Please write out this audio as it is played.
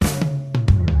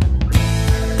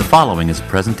following is a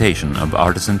presentation of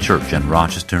Artisan Church in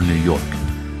Rochester, New York.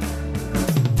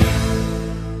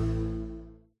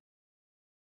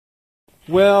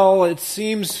 Well, it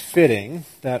seems fitting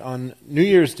that on New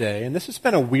Year's Day, and this has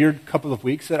been a weird couple of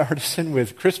weeks at Artisan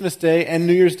with Christmas Day and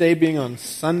New Year's Day being on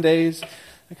Sundays.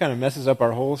 It kind of messes up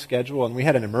our whole schedule. And we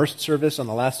had an immersed service on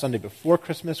the last Sunday before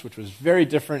Christmas, which was very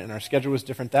different, and our schedule was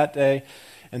different that day.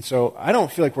 And so I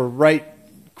don't feel like we're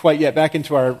quite yet back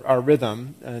into our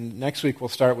rhythm. And next week we'll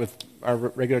start with our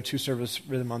regular two-service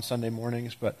rhythm on Sunday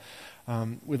mornings. But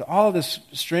with all of this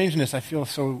strangeness, I feel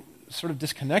so sort of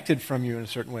disconnected from you in a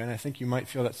certain way, and I think you might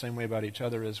feel that same way about each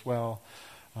other as well.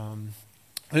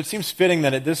 But it seems fitting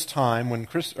that at this time, when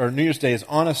New Year's Day is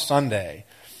on a Sunday,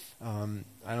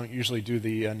 I don't usually do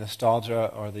the nostalgia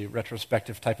or the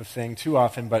retrospective type of thing too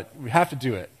often, but we have to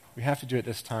do it. We have to do it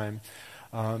this time.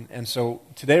 And so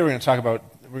today we're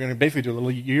going to basically do a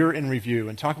little year in review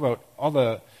and talk about all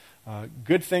the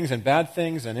good things and bad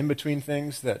things and in-between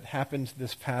things that happened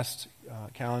this past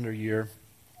calendar year,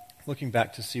 looking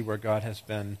back to see where God has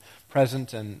been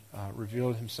present and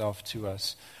revealed himself to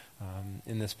us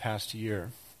in this past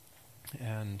year.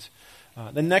 And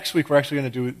then next week we're actually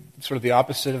going to do sort of the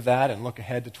opposite of that and look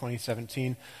ahead to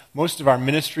 2017. Most of our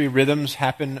ministry rhythms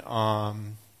happen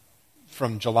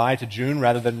from July to June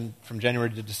rather than from January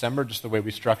to December, just the way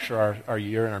we structure our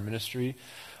year and our ministry.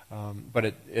 But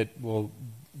it will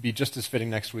be just as fitting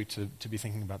next week to be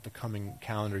thinking about the coming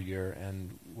calendar year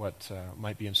and what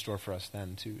might be in store for us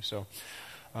then too. So,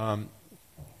 and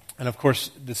of course,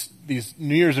 these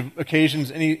New Year's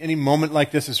occasions, any moment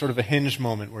like this is sort of a hinge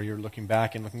moment where you're looking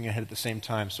back and looking ahead at the same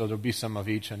time. So there'll be some of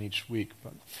each on each week.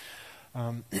 But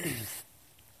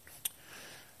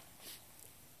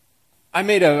I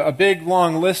made a big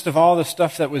long list of all the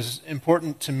stuff that was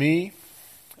important to me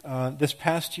this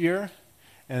past year.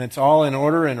 And it's all in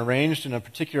order and arranged in a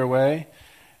particular way.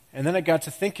 And then I got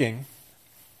to thinking,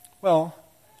 well,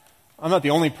 I'm not the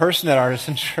only person at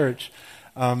Artisan Church.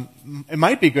 It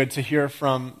might be good to hear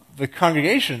from the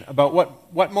congregation about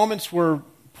what moments were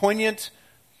poignant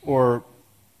or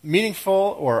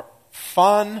meaningful or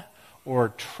fun or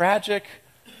tragic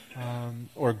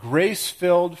or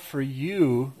grace-filled for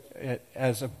you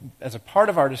as a part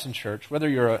of Artisan Church, whether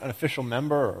you're an official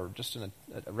member or just a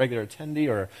regular attendee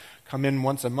or come in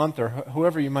once a month or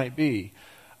whoever you might be.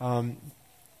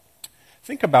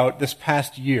 Think about this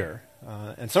past year.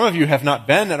 And some of you have not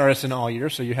been at Artisan all year,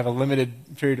 so you have a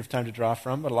limited period of time to draw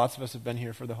from, but lots of us have been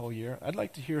here for the whole year. I'd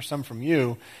like to hear some from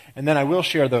you, and then I will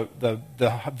share the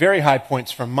very high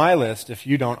points from my list if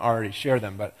you don't already share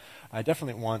them, but I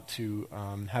definitely want to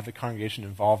have the congregation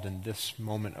involved in this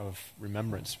moment of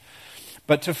remembrance.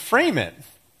 But to frame it,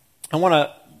 I want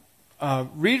to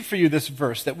read for you this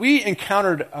verse that we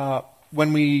encountered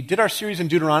when we did our series in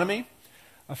Deuteronomy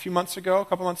a couple months ago.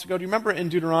 Do you remember in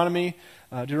Deuteronomy?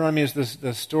 Deuteronomy is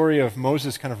the story of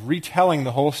Moses kind of retelling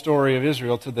the whole story of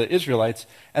Israel to the Israelites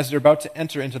as they're about to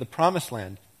enter into the Promised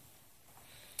Land.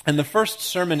 And the first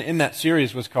sermon in that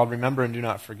series was called Remember and Do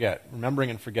Not Forget, Remembering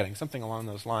and Forgetting, something along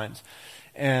those lines.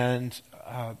 And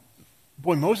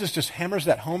Moses just hammers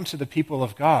that home to the people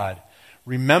of God.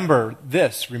 Remember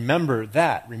this, remember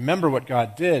that, remember what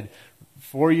God did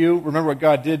for you, remember what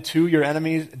God did to your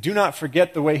enemies. Do not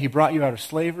forget the way he brought you out of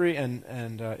slavery, and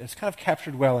it's kind of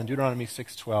captured well in Deuteronomy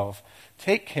 6:12.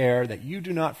 Take care that you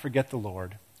do not forget the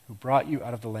Lord who brought you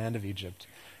out of the land of Egypt,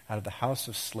 out of the house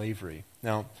of slavery.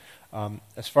 Now,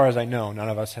 as far as I know, none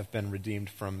of us have been redeemed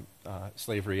from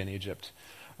slavery in Egypt.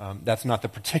 That's not the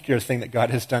particular thing that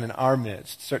God has done in our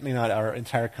midst, certainly not our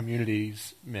entire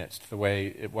community's midst, the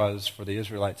way it was for the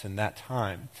Israelites in that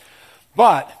time.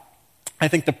 But I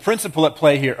think the principle at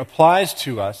play here applies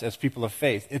to us as people of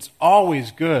faith. It's always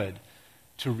good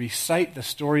to recite the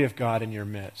story of God in your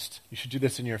midst. You should do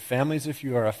this in your families if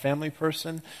you are a family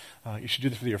person. You should do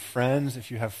this with your friends if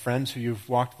you have friends who you've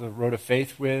walked the road of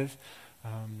faith with.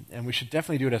 And we should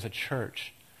definitely do it as a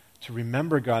church, to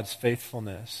remember God's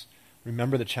faithfulness,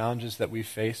 remember the challenges that we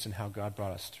faced and how God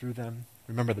brought us through them,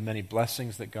 remember the many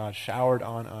blessings that God showered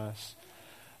on us,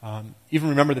 even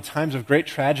remember the times of great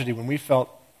tragedy when we felt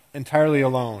entirely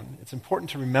alone. It's important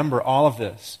to remember all of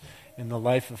this in the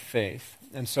life of faith.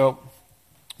 And so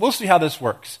we'll see how this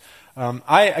works.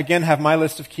 I, again, have my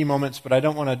list of key moments, but I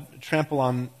don't want to trample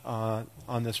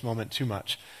on this moment too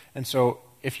much. And so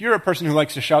if you're a person who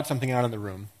likes to shout something out in the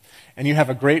room, and you have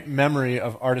a great memory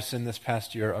of Artisan this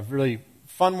past year, a really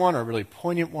fun one or a really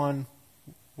poignant one,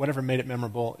 whatever made it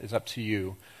memorable is up to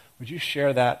you. Would you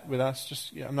share that with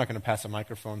us? I'm not going to pass a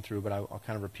microphone through, but I'll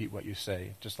kind of repeat what you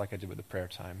say, just like I did with the prayer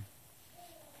time.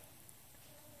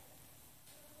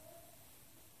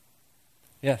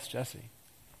 Yes, Jesse.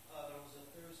 There was a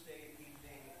Thursday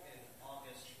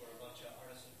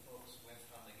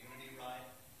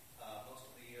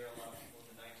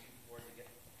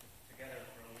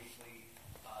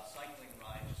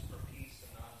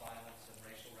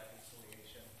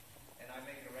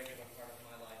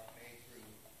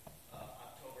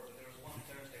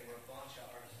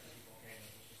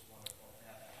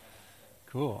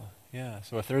Cool. Yeah.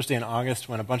 So a Thursday in August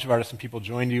when a bunch of artists and people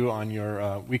joined you on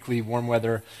your weekly warm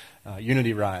weather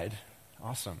Unity ride.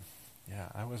 Awesome. Yeah,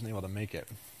 I wasn't able to make it,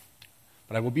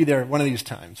 but I will be there one of these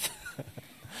times.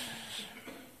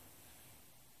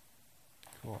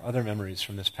 Cool. Other memories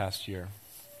from this past year.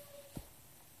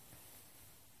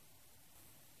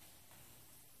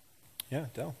 Yeah,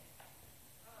 Del.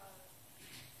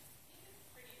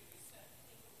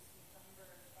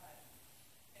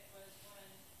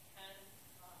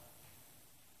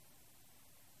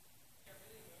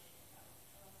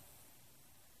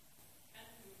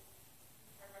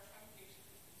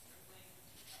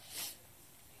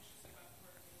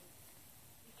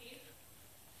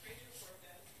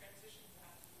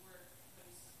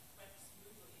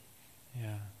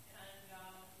 Yeah.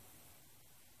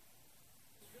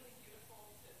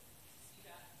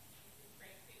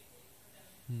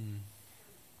 Hmm.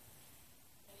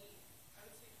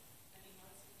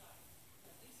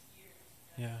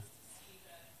 Yeah.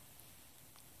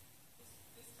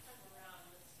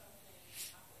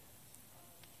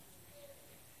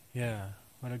 Yeah.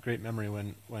 What a great memory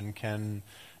when Ken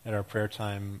at our prayer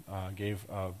time gave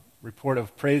a report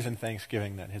of praise and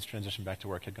thanksgiving that his transition back to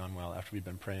work had gone well after we'd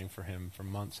been praying for him for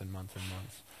months and months and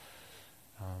months.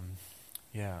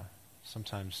 Yeah.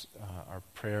 Sometimes our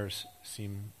prayers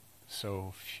seem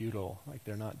so futile, like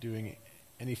they're not doing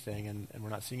anything and we're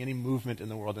not seeing any movement in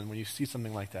the world. And when you see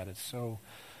something like that, it's so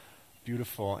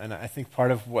beautiful. And I think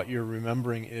part of what you're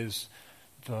remembering is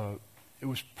it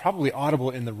was probably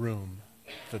audible in the room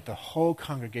that the whole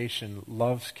congregation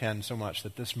loves Ken so much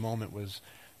that this moment was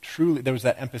truly, there was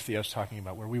that empathy I was talking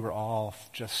about where we were all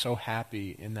just so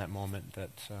happy in that moment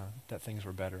that things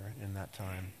were better in that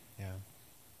time. Yeah.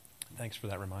 Thanks for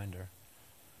that reminder.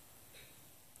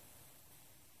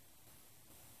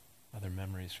 Other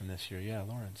memories from this year. Yeah,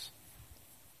 Lawrence.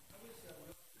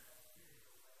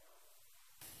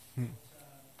 Hmm.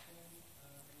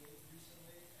 Yeah.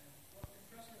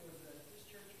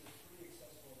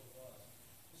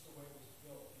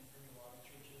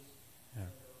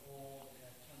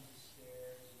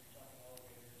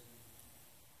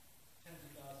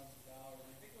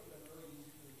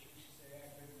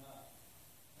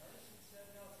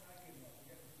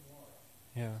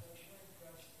 Yeah.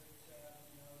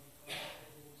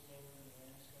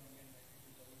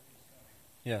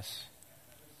 Yes.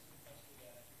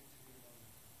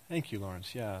 Thank you,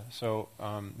 Lawrence. Yeah. So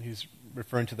he's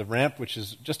referring to the ramp, which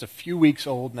is just a few weeks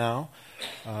old now,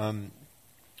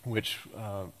 which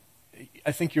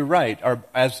I think you're right.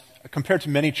 As compared to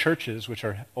many churches, which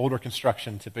are older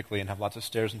construction typically and have lots of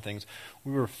stairs and things,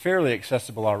 we were fairly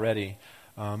accessible already.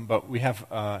 But we have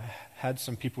had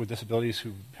some people with disabilities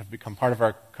who have become part of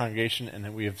our congregation,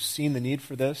 and we have seen the need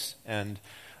for this. And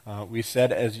we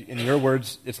said, as in your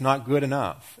words, it's not good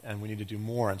enough, and we need to do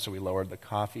more. And so we lowered the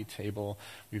coffee table.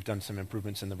 We've done some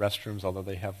improvements in the restrooms, although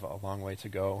they have a long way to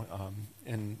go,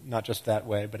 in not just that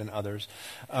way, but in others.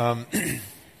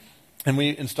 And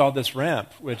we installed this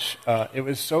ramp, which it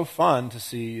was so fun to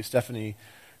see Stephanie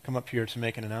come up here to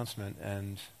make an announcement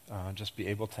and just be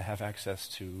able to have access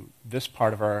to this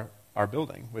part of our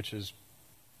building, which has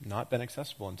not been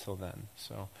accessible until then.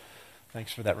 So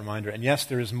thanks for that reminder. And yes,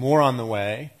 there is more on the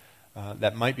way.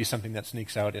 That might be something that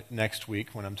sneaks out next week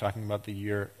when I'm talking about the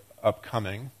year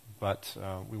upcoming. But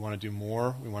we want to do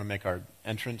more. We want to make our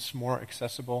entrance more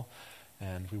accessible,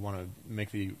 and we want to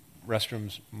make the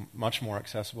restrooms much more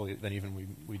accessible than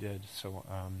even we did. So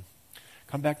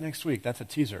come back next week. That's a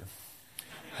teaser.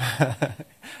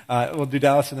 We'll do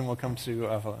Dallas, and then we'll come to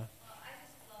Avila. Well, I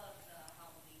just love the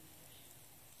Halloween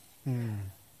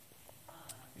tradition.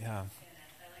 Yeah. And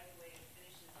I like the way it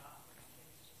finishes off where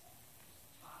kids just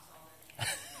toss all their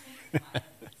candy and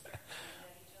start shooting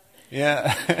at each other.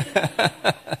 Yeah.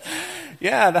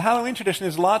 Yeah, the Halloween tradition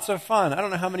is lots of fun. I don't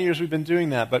know how many years we've been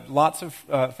doing that, but lots of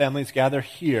families gather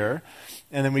here,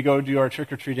 and then we go do our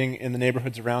trick-or-treating in the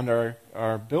neighborhoods around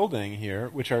our building here,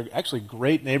 which are actually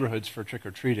great neighborhoods for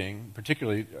trick-or-treating,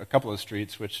 particularly a couple of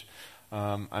streets, which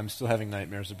I'm still having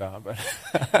nightmares about. But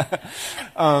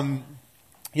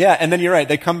yeah, and then you're right.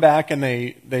 They come back and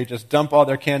they just dump all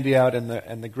their candy out,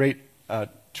 and the great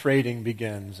trading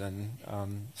begins and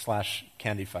slash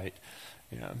candy fight.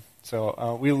 Yeah.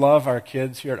 So we love our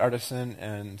kids here at Artisan,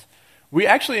 and we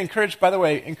actually encourage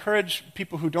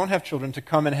people who don't have children to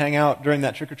come and hang out during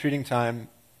that trick-or-treating time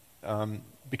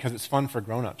because it's fun for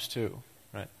grown-ups too,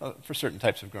 right? For certain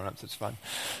types of grown-ups, it's fun.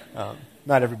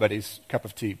 Not everybody's cup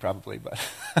of tea, probably, but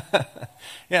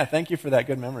yeah, thank you for that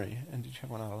good memory. And did you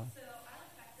have one, Avila? So I look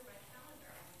back through my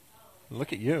calendar on my phone.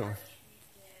 Look at you. We did a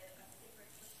sacred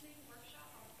listening workshop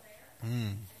on prayer.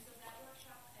 And so that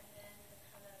workshop and then the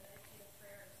kind of meditative prayer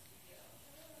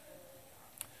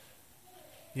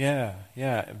Yeah.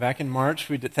 Back in March,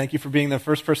 we did. Thank you for being the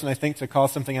first person, I think, to call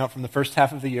something out from the first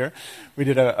half of the year. We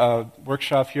did a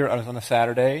workshop here on a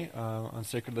Saturday on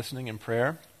sacred listening and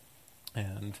prayer,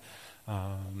 and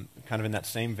kind of in that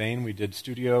same vein, we did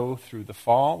studio through the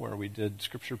fall, where we did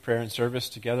scripture, prayer, and service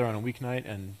together on a weeknight,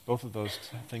 and both of those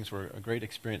things were a great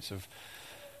experience of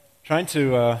trying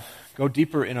to go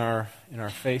deeper in our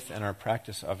faith and our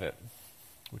practice of it,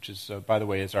 which is, by the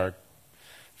way, is our.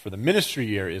 For the ministry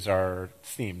year is our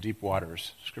theme, Deep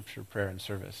Waters, Scripture, Prayer, and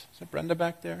Service. Is that Brenda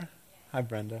back there? Hi,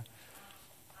 Brenda.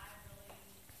 I really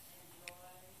enjoy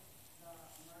the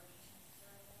emergency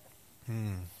service.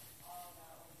 All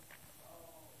that was so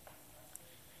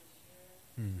impressive this year.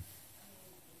 I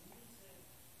mean, the music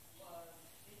was,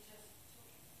 it just took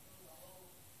you through the whole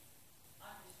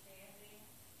understanding.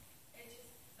 It just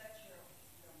let your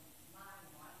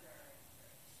mind wander and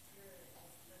your spirit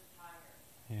just lift higher.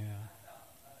 Yeah.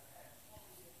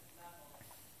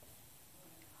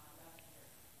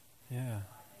 Yeah.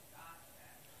 I thank God for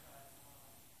that because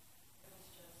it was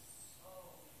just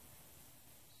so.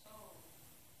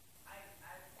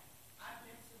 I've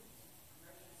been to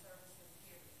emergency services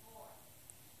here before,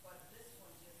 but this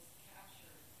one just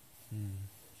captured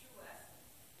the true essence.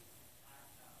 I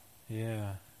felt.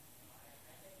 Yeah. I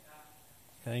thank God for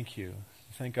that. Thank you.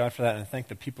 Thank God for that, and thank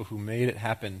the people who made it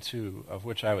happen, too, of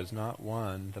which I was not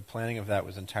one. The planning of that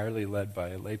was entirely led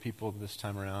by lay people this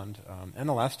time around, and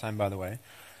the last time, by the way.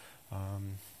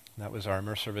 That was our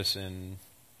immerse service in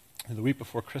the week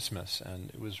before Christmas, and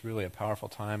it was really a powerful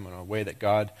time in a way that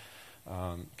God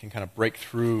can kind of break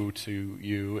through to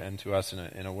you and to us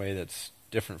in a way that's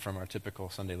different from our typical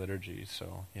Sunday liturgy.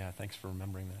 So, yeah, thanks for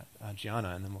remembering that.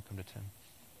 Gianna, and then we'll come to Tim.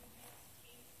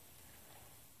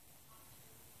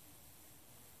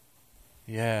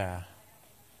 Yeah.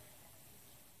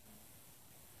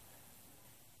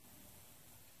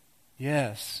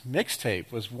 Yes,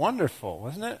 mixtape was wonderful,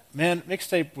 wasn't it? Man,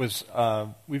 mixtape was,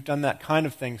 we've done that kind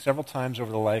of thing several times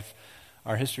over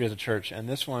our history as a church, and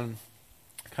this one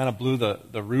kind of blew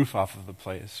the roof off of the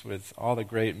place with all the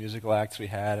great musical acts we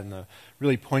had and the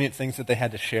really poignant things that they had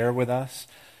to share with us.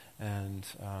 And,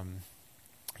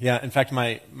 in fact,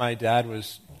 I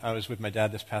was with my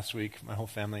dad this past week, my whole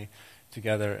family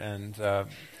together, and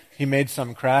he made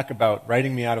some crack about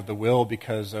writing me out of the will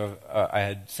because I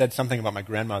had said something about my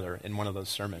grandmother in one of those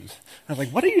sermons. I was like,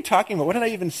 what are you talking about? What did I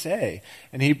even say?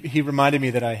 And he reminded me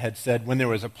that I had said when there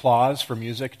was applause for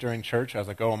music during church, I was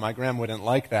like, oh, my grandma wouldn't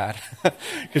like that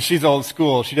because she's old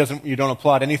school. You don't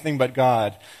applaud anything but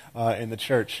God in the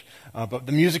church. But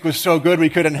the music was so good we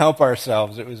couldn't help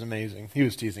ourselves. It was amazing. He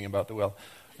was teasing about the will.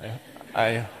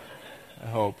 I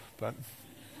hope. But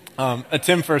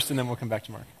Tim first, and then we'll come back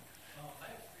to Mark. I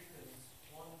have three things.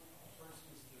 One, first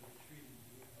was the retreat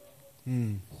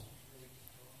in Utah.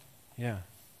 Yeah. And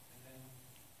then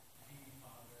being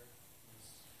father was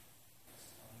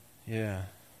stunning. Yeah. And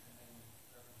then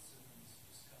Reverend Simmons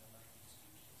just kind of left me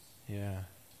speechless. Yeah.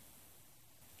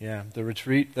 Yeah, the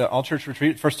retreat, the all-church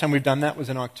retreat, first time we've done that was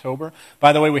in October.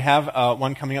 By the way, we have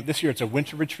one coming up this year. It's a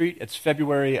winter retreat. It's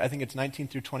February, I think it's 19th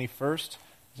through 21st.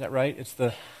 Is that right? It's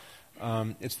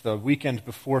the weekend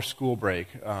before school break,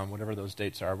 whatever those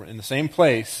dates are. We're in the same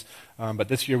place, but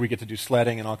this year we get to do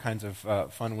sledding and all kinds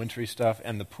of fun wintry stuff.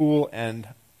 And the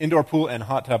indoor pool and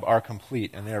hot tub are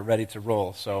complete, and they are ready to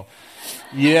roll. So,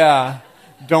 yeah,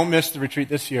 don't miss the retreat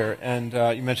this year. And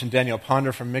you mentioned Danielle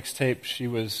Ponder from Mixtape. She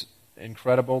was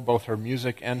incredible, both her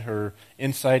music and her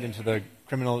insight into the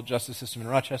criminal justice system in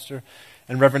Rochester.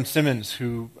 And Reverend Simmons,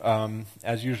 who,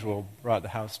 as usual, brought the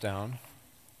house down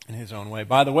in his own way.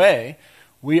 By the way,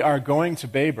 we are going to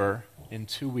Baber in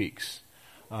 2 weeks.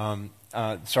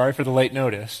 Sorry for the late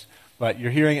notice, but you're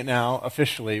hearing it now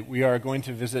officially. We are going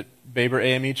to visit Baber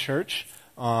AME Church.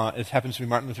 It happens to be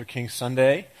Martin Luther King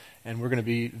Sunday, and we're going to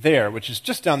be there, which is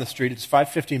just down the street. It's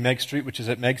 550 Meg Street, which is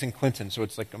at Meg's in Clinton, so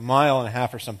it's like a mile and a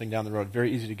half or something down the road.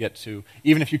 Very easy to get to.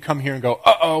 Even if you come here and go,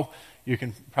 uh-oh, you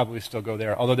can probably still go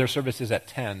there, although their service is at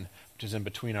 10, which is in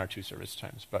between our two service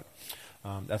times. But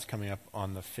that's coming up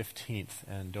on the 15th,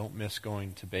 and don't miss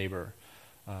going to Baber.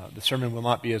 The sermon will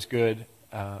not be as good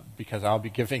because I'll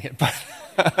be giving it, but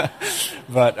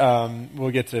we'll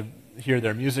get to hear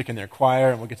their music and their choir,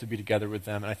 and we'll get to be together with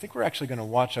them. And I think we're actually going to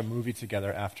watch a movie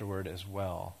together afterward as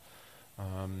well.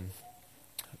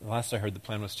 Last I heard, the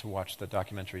plan was to watch the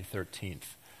documentary 13th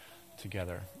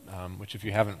together, which if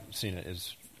you haven't seen it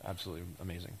is absolutely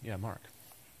amazing. Yeah, Mark.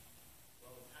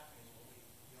 Well, it's happening slowly.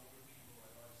 Younger people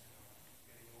like us are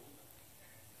getting older.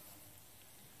 And it's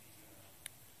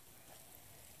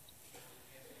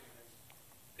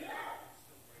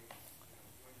still great,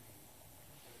 joining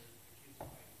whether the kids are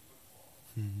playing football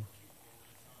or kicking over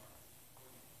the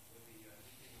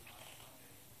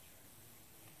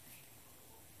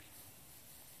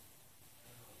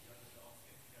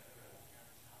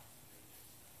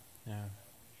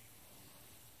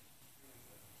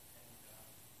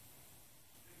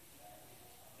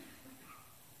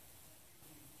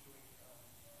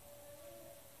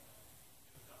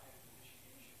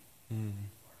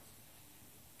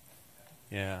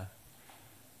Yeah.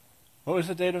 What was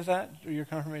the date of that? Your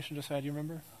confirmation just had, you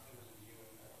remember?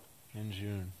 In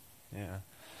June. Yeah.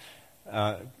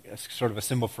 It's sort of a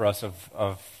symbol for us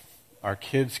of our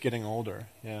kids getting older.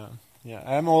 Yeah. Yeah.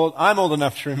 I'm old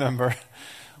enough to remember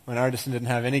when Artisan didn't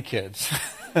have any kids.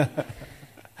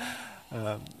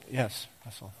 Yes,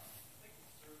 Russell.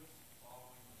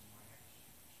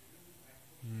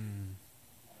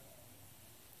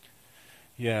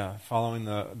 Yeah, following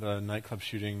the nightclub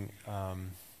shooting,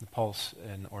 the Pulse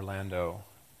in Orlando.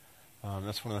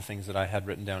 That's one of the things that I had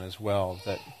written down as well,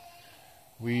 that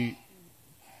we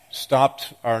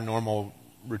stopped our normal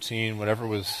routine, whatever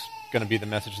was going to be the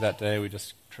message that day. We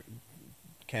just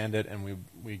canned it, and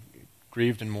we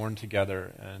grieved and mourned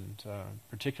together, and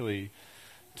particularly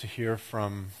to hear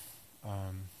from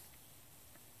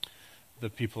the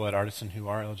people at Artisan who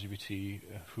are LGBT,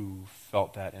 who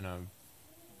felt that in a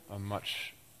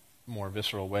much more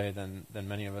visceral way than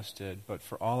many of us did. But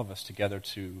for all of us together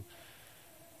to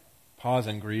pause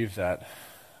and grieve that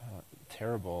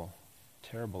terrible,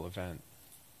 terrible event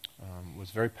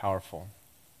was very powerful.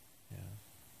 Yeah.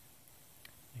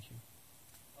 Thank you.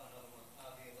 Another one.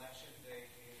 The Election Day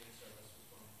Communion service was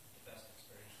one of the best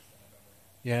experiences that I've ever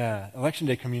had. Yeah, Election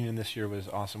Day Communion this year was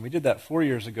awesome. We did that 4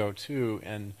 years ago too,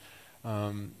 and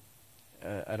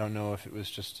I don't know if it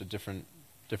was just a different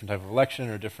type of election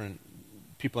or different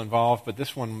people involved, but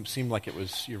this one seemed like it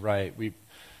was, you're right,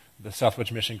 the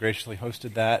Southwedge Mission graciously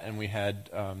hosted that, and we had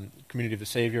Community of the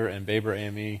Savior and Baber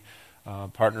AME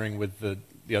partnering with the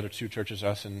other two churches,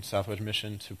 us and Southwedge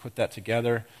Mission, to put that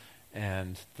together,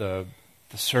 and the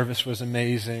service was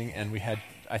amazing, and we had,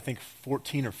 I think,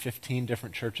 14 or 15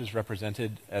 different churches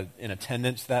represented in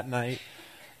attendance that night.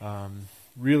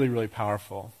 Really, really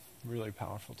powerful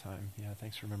time. Yeah,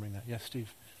 thanks for remembering that. Yes,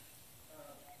 Steve?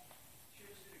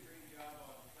 Church did a great job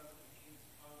on Covenant Kings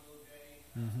Congo Day.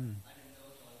 Mm-hmm. I didn't know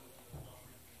until I went to the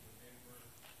conference in November.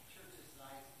 Church's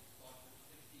size was sponsored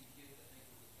 60 kids. I think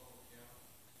it was a total count.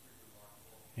 It's pretty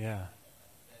remarkable. Yeah.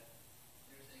 That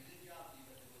they're saying good job to you,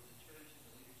 but it was the church and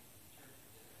the leadership of the church that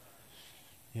did it right.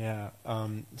 Yeah.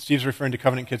 Steve's referring to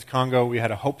Covenant Kids Congo. We had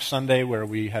a Hope Sunday where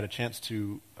we had a chance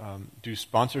to do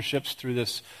sponsorships through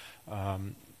this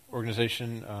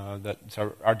organization that's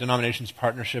our denomination's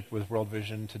partnership with World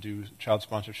Vision to do child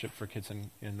sponsorship for kids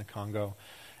in the Congo.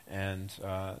 And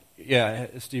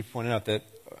as Steve pointed out, that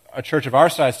a church of our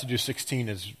size to do 16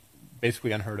 is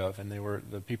basically unheard of. And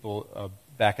the people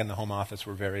back in the home office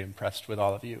were very impressed with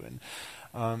all of you.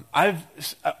 And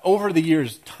over the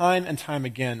years, time and time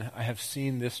again, I have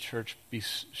seen this church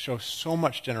show so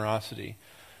much generosity,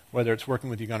 whether it's working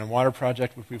with Ugandan Water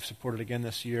Project, which we've supported again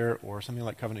this year, or something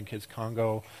like Covenant Kids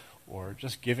Congo, or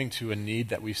just giving to a need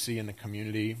that we see in the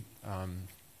community.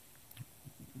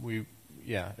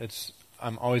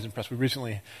 I'm always impressed. We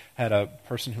recently had a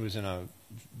person who was in a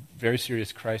very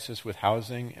serious crisis with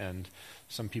housing, and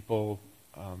some people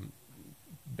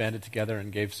banded together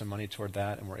and gave some money toward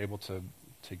that, and were able to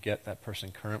get that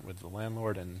person current with the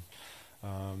landlord. And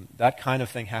that kind of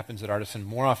thing happens at Artisan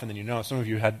more often than you know. Some of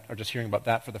you are just hearing about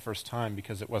that for the first time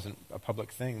because it wasn't a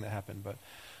public thing that happened. But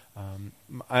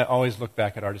I always look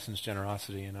back at Artisan's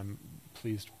generosity, and I'm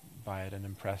pleased by it and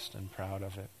impressed and proud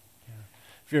of it. Yeah.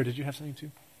 Vera, did you have something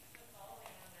too?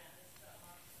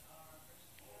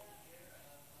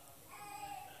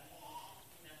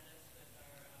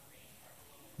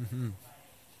 Mm-hmm.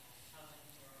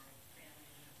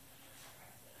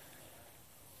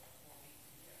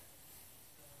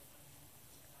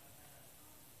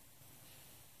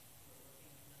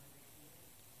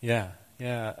 Yeah.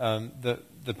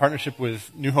 The partnership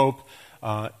with New Hope,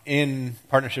 in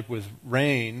partnership with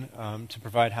RAIN, to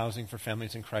provide housing for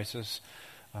families in crisis,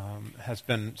 has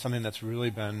been something that's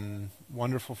really been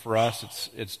wonderful for us.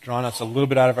 It's drawn us a little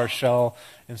bit out of our shell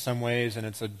in some ways, and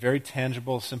it's a very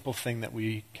tangible, simple thing that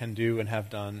we can do and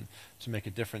have done to make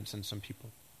a difference in some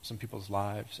people's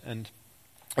lives. And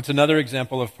it's another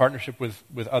example of partnership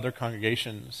with other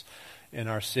congregations in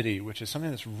our city, which is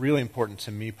something that's really important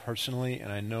to me personally,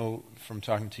 and I know from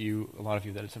talking to you, a lot of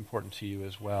you, that it's important to you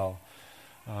as well.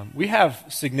 We have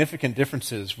significant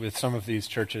differences with some of these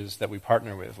churches that we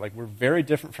partner with. Like, we're very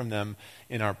different from them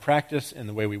in our practice, in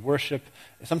the way we worship,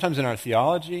 sometimes in our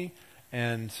theology,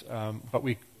 but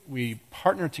we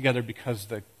partner together because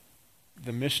the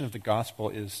mission of the gospel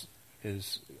is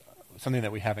something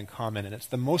that we have in common, and it's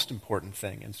the most important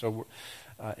thing. And so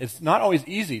it's not always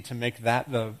easy to make that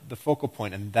the focal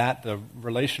point and that the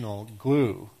relational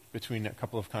glue between a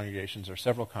couple of congregations or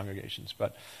several congregations.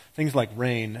 But things like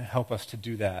RAIN help us to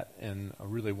do that in a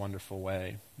really wonderful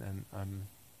way, and I'm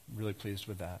really pleased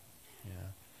with that. Yeah.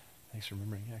 Thanks for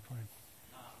remembering. Yeah, Corey.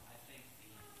 I think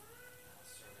the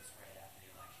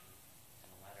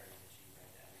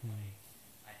Like,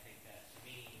 I think that to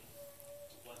me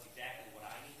was exactly what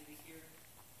I needed to hear,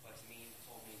 but to me it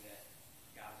told me that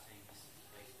God was saying this is the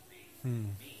place to be for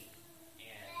me,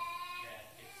 and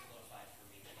that it solidified for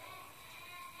me that I wanted to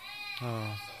church.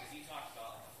 Oh, So, because he talked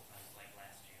about a couple times like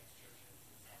last chance churches and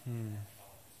stuff like that, I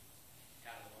felt like this was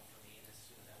kind of the one for me, and as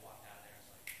soon as I walked out of there, I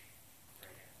was like,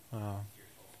 right here, oh, you're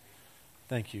supposed to be.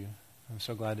 thank you. I'm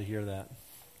so glad to hear that.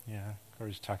 Yeah,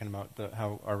 Corey's talking about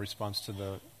how our response to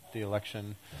the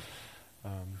election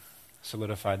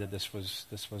solidified that this was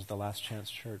the last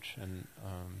chance church, and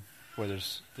where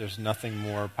there's nothing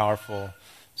more powerful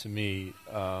to me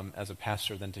as a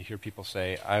pastor than to hear people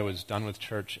say, I was done with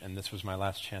church and this was my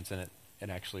last chance, and it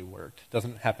actually worked. It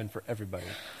doesn't happen for everybody,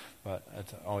 but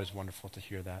it's always wonderful to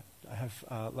hear that. I have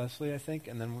Leslie, I think,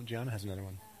 and then Gianna has another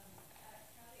one.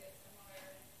 Probably a similar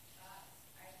thought.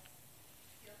 I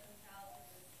feel compelled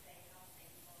to just say how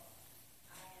thankful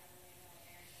I am, and I know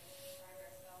Aaron that we pride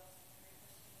ourselves in a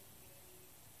Christian community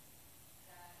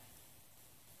that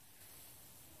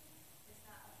is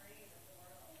not afraid of the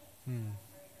world, not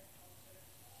afraid of culture,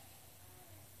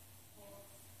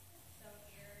 holds so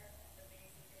dear the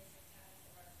basic tenets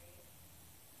of our faith,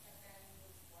 and then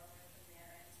moves forward from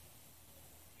there and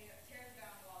tears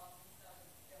down walls instead of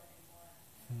building more.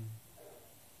 The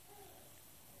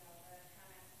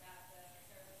comments about the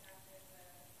service after the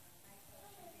nightclub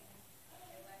shooting, the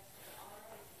election, all of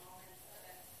these moments that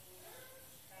I've seen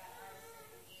that are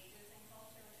certain ages in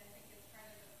culture, which I think is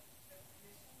part of the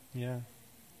mission. Yeah.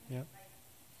 Yep. Like,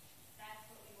 that's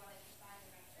what we wanted to find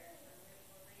in our church.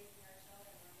 We're raising our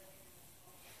children, we're living in this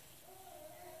culture.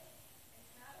 And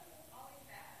it's not always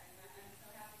bad. I'm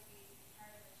so happy to be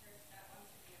part of a church that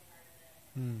wants to be a part of it.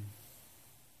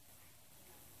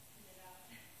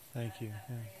 Thank you. That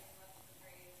Yeah. praise, what's the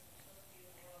praise, we're supposed to be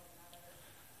the world and not others.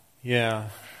 Yeah.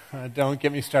 Don't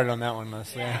get me started on that one,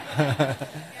 Leslie. We're still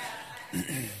thankful.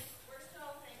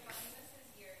 I mean, this is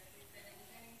years. We've been in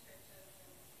many churches, and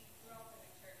we grew up in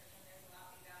a church, and there's a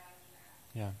lot we value in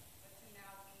that. Yeah. But to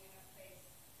now be in a place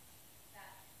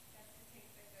that gets to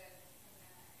take the good from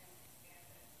that and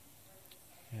expand it.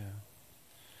 Yeah.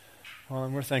 Well,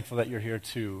 and we're thankful that you're here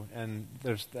too. And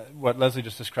what Leslie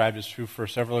just described is true for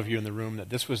several of you in the room, that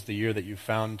this was the year that you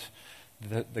found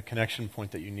the connection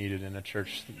point that you needed in a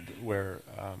church where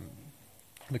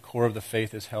the core of the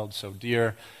faith is held so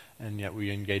dear, and yet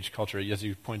we engage culture. As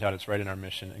you point out, it's right in our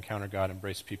mission: encounter God,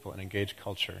 embrace people, and engage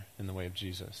culture in the way of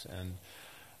Jesus. And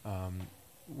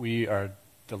we are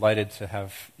delighted to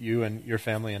have you and your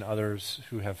family and others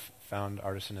who have found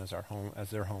Artisan as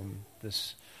their home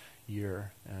this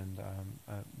year. And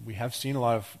we have seen a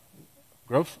lot of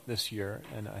growth this year,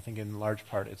 and I think in large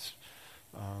part it's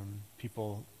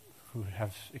people who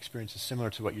have experiences similar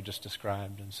to what you just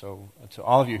described. And so to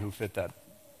all of you who fit that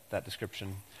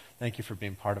description, thank you for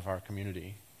being part of our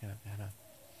community. Yeah, Anna.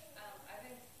 I've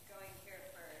been going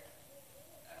here for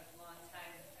a long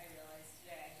time. I realized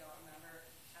today I don't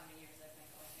remember how many years I've been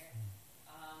going here.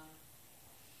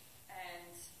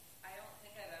 And I don't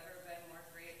think I've ever been more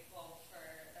grateful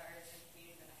for the Artisan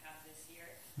community than I have this year.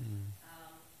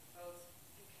 Both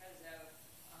because of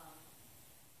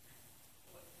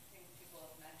what I think people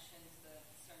have mentioned, the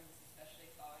sermons especially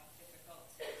following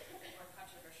difficult and more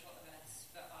controversial events,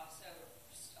 but also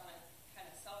just on a kind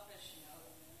of selfish note,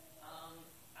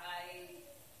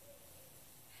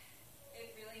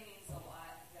 it really means a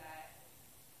lot that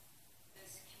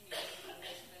this community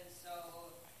has been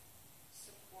so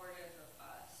supportive of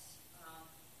us,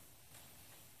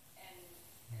 and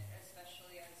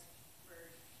especially as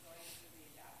we're going through the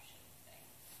adoption thing,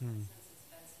 since it's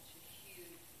been such a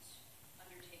huge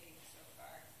undertaking so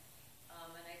far.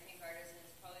 And I think Artisan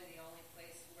is probably the only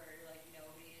place where like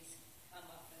nobody's come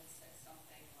up and said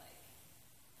something like,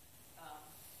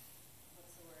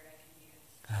 what's the word I can use?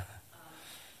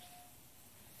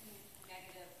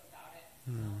 Negative about it,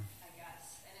 I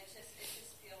guess. And it just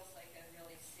feels like a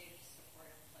really safe,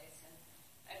 supportive place. And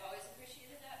I've always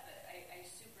appreciated that, but I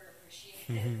super appreciate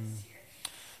it this year.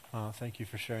 Thank you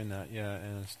for sharing that. Yeah,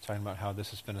 and it's talking about how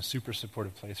this has been a super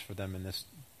supportive place for them in this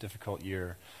difficult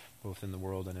year, both in the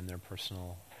world and in their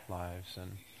personal lives.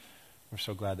 And we're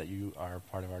so glad that you are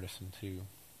part of Artisan too.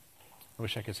 I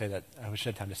wish I could say that. I wish I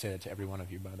had time to say that to every one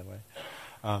of you, by the way.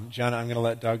 Gianna, I'm going to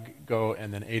let Doug go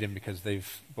and then Aiden, because they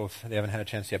haven't had a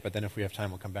chance yet. But then if we have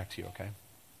time, we'll come back to you. Okay?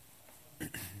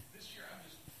 This year, I'm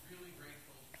just really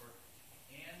grateful for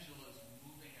Angela's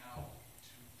moving out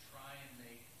to try and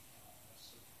make a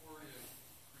supportive,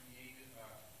 creative,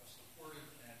 a supportive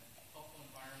and helpful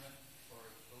environment for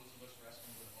those of us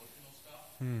wrestling with emotional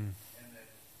stuff, and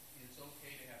that it's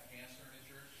okay to have cancer in a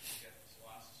church, to get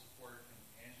lots of support.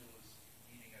 And Angela's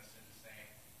leading us into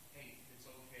saying,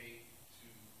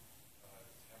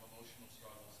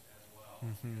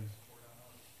 support on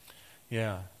others.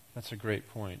 Yeah, that's a great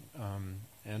point.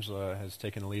 Angela has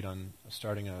taken the lead on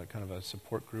starting a kind of a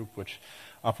support group which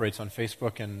operates on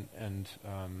Facebook and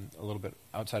a little bit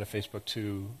outside of Facebook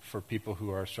too, for people who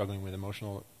are struggling with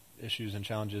emotional issues and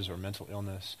challenges or mental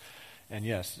illness. And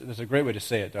yes, there's a great way to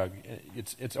say it, Doug.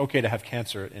 It's okay to have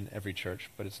cancer in every church,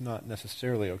 but it's not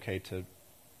necessarily okay to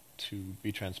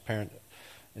be transparent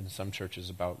in some churches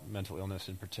about mental illness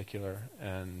in particular,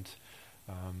 and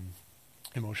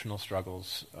emotional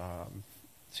struggles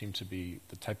seem to be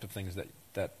the type of things that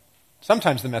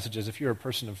sometimes the message is, if you're a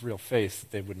person of real faith,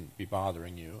 they wouldn't be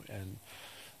bothering you. And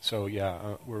so,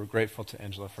 we're grateful to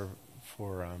Angela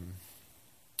for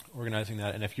organizing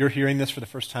that. And if you're hearing this for the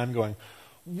first time going,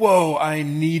 whoa, I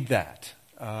need that.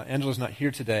 Angela's not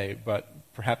here today, but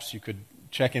perhaps you could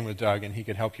check in with Doug and he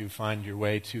could help you find your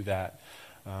way to that.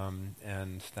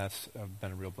 And that's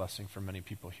been a real blessing for many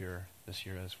people here this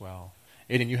year as well.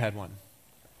 Aiden, you had one.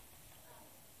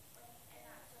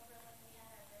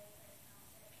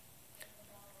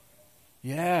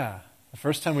 Yeah, the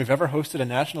first time we've ever hosted a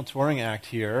national touring act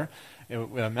here.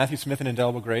 Matthew Smith and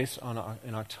Indelible Grace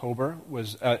in October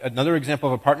was another example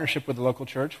of a partnership with the local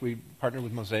church. We partnered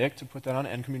with Mosaic to put that on,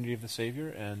 and Community of the Savior,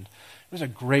 and it was a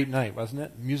great night, wasn't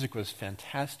it? Music was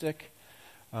fantastic.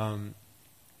 I'll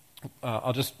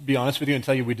just be honest with you and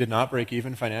tell you we did not break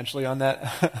even financially on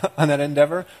that on that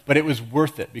endeavor, but it was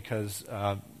worth it because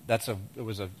it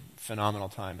was a phenomenal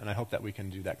time, and I hope that we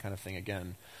can do that kind of thing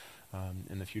again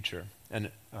in the future. And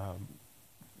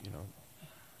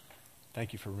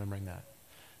thank you for remembering that.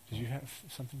 Did you have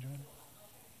something, Joanna?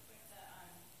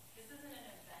 This isn't an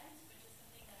event, but just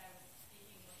something that I was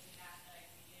thinking, looking back, that I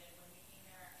created when we came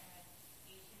there. I had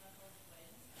 18-month-old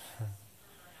twins. I was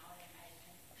super burnt out, and I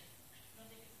don't think it's a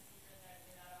secret that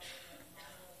they're not always a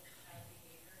model of child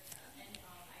behavior. And I just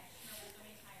remember so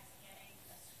many times getting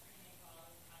a screaming while I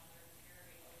was a toddler,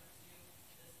 carrying over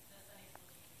to the Sunday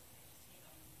school teachers, and just take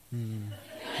them.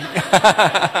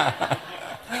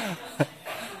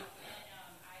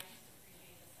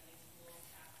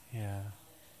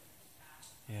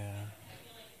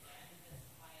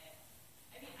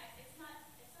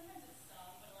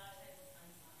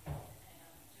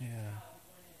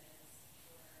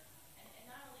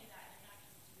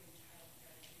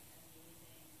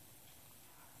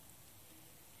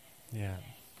 Yeah.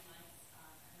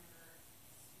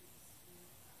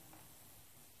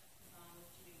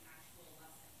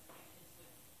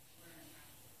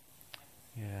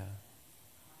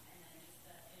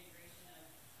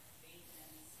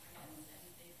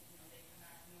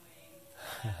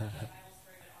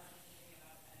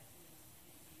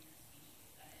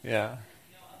 Yeah.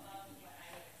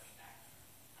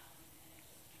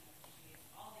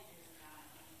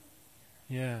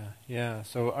 Yeah. Yeah.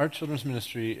 So our children's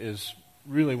ministry is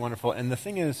really wonderful, and the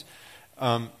thing is,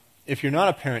 if you're not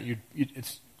a parent,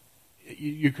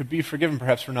 you could be forgiven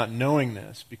perhaps for not knowing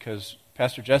this, because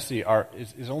Pastor Jessie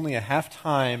is only a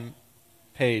half-time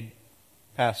paid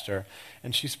pastor,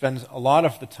 and she spends a lot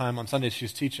of the time on Sundays.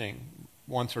 She's teaching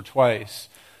once or twice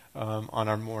on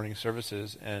our morning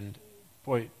services, and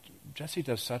boy, Jessie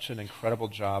does such an incredible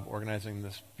job organizing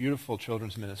this beautiful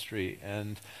children's ministry.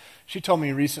 And she told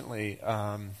me recently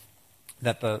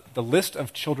that the list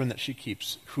of children that she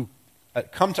keeps who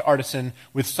come to Artisan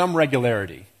with some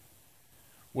regularity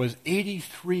was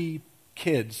 83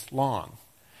 kids long.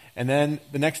 And then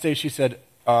the next day she said,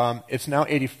 it's now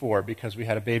 84 because we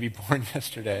had a baby born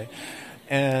yesterday.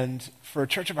 And for a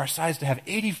church of our size to have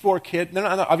 84 kids,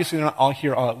 obviously they're not all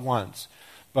here all at once,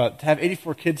 but to have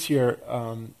 84 kids here,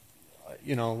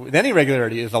 with any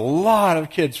regularity is a lot of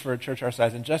kids for a church our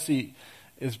size. And Jessie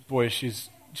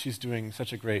she's doing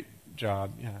such a great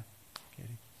job. Yeah,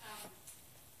 Katie.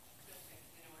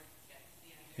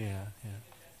 Yeah.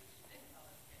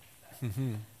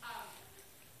 Mm-hmm.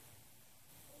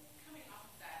 Coming off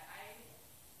of that,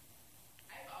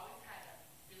 I've always had a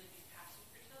really big passion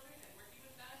for children and working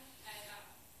with them, and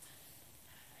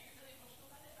I get really emotional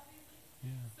about it, obviously.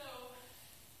 Yeah. So,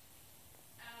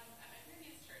 at my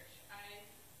previous church,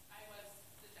 I was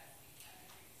the Jessie at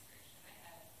my previous church, and I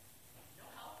had no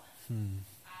help.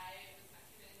 I was not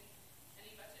given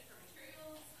any budget for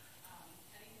materials.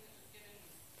 Anything that was given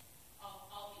was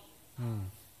all me.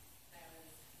 I was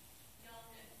young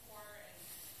and poor and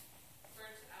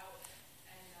burnt out,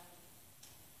 and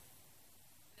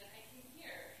then I came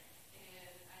here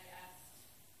and I asked,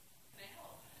 can I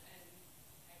help? And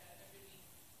I got a really,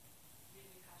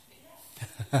 really passionate yes.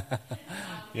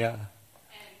 Yeah.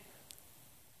 And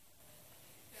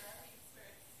there are weeks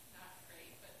where it's not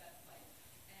great, but that's life.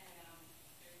 And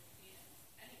there's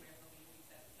anywhere where we weeks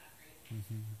that it's not great.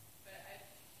 But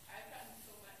I've gotten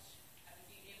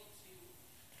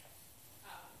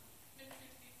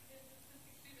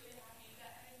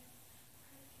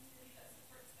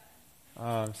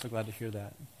I'm so glad to hear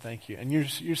that. Thank you. And you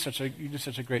do such a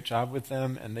great job with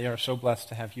them, and they are so blessed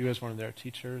to have you as one of their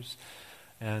teachers.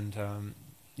 And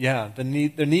the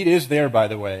need is there. By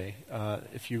the way,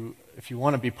 if you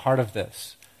want to be part of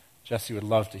this, Jesse would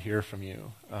love to hear from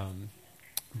you. Oh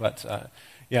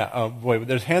boy,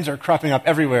 there's hands are cropping up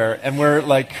everywhere, and we're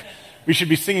like, we should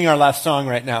be singing our last song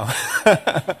right now.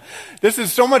 This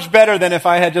is so much better than if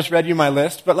I had just read you my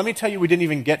list. But let me tell you, we didn't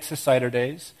even get to Cider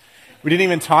Days. We didn't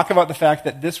even talk about the fact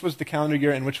that this was the calendar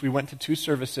year in which we went to 2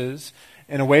 services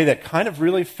in a way that kind of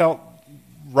really felt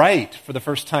right for the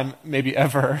first time maybe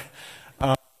ever.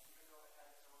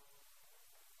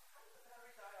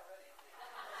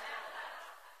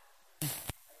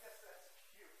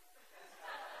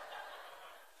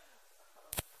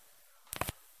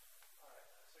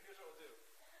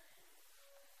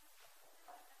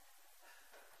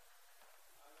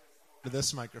 To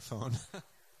this microphone.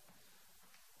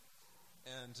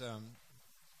 And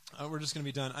we're just going to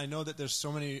be done. I know that there's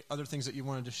so many other things that you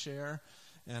wanted to share,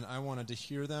 and I wanted to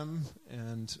hear them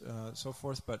and so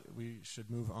forth, but we should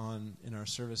move on in our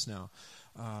service now.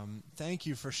 Thank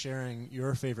you for sharing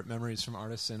your favorite memories from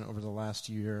Artisan over the last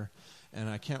year, and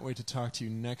I can't wait to talk to you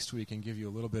next week and give you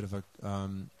a little bit of a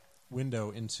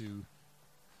window into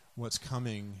what's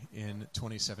coming in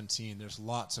 2017. There's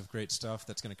lots of great stuff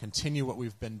that's going to continue what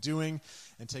we've been doing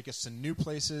and take us to new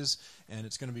places, and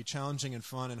it's going to be challenging and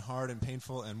fun and hard and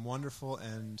painful and wonderful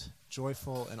and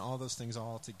joyful and all those things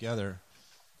all together.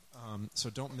 So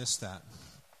don't miss that.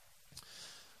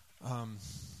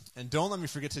 And don't let me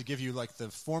forget to give you like the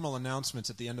formal announcements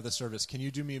at the end of the service. Can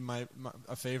you do me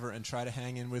a favor and try to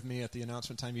hang in with me at the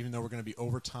announcement time, even though we're going to be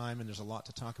over time and there's a lot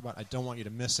to talk about? I don't want you to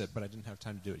miss it, but I didn't have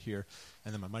time to do it here,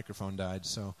 and then my microphone died.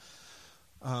 So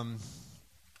I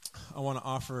want to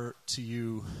offer to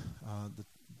you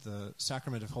the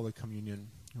sacrament of Holy Communion,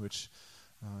 which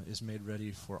is made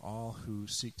ready for all who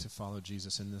seek to follow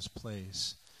Jesus in this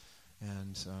place.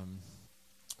 And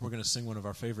we're going to sing one of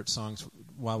our favorite songs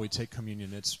while we take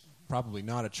communion. It's probably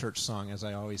not a church song, as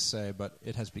I always say, but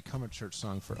it has become a church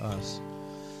song for us.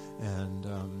 And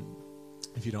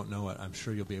if you don't know it, I'm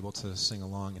sure you'll be able to sing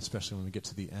along, especially when we get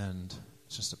to the end.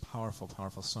 It's just a powerful,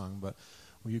 powerful song. But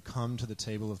will you come to the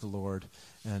table of the Lord?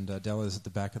 And Della is at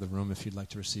the back of the room if you'd like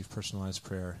to receive personalized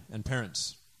prayer. And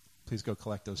parents, please go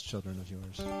collect those children of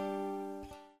yours.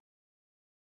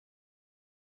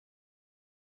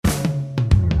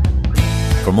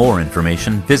 For more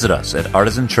information, visit us at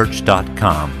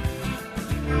artisanchurch.com.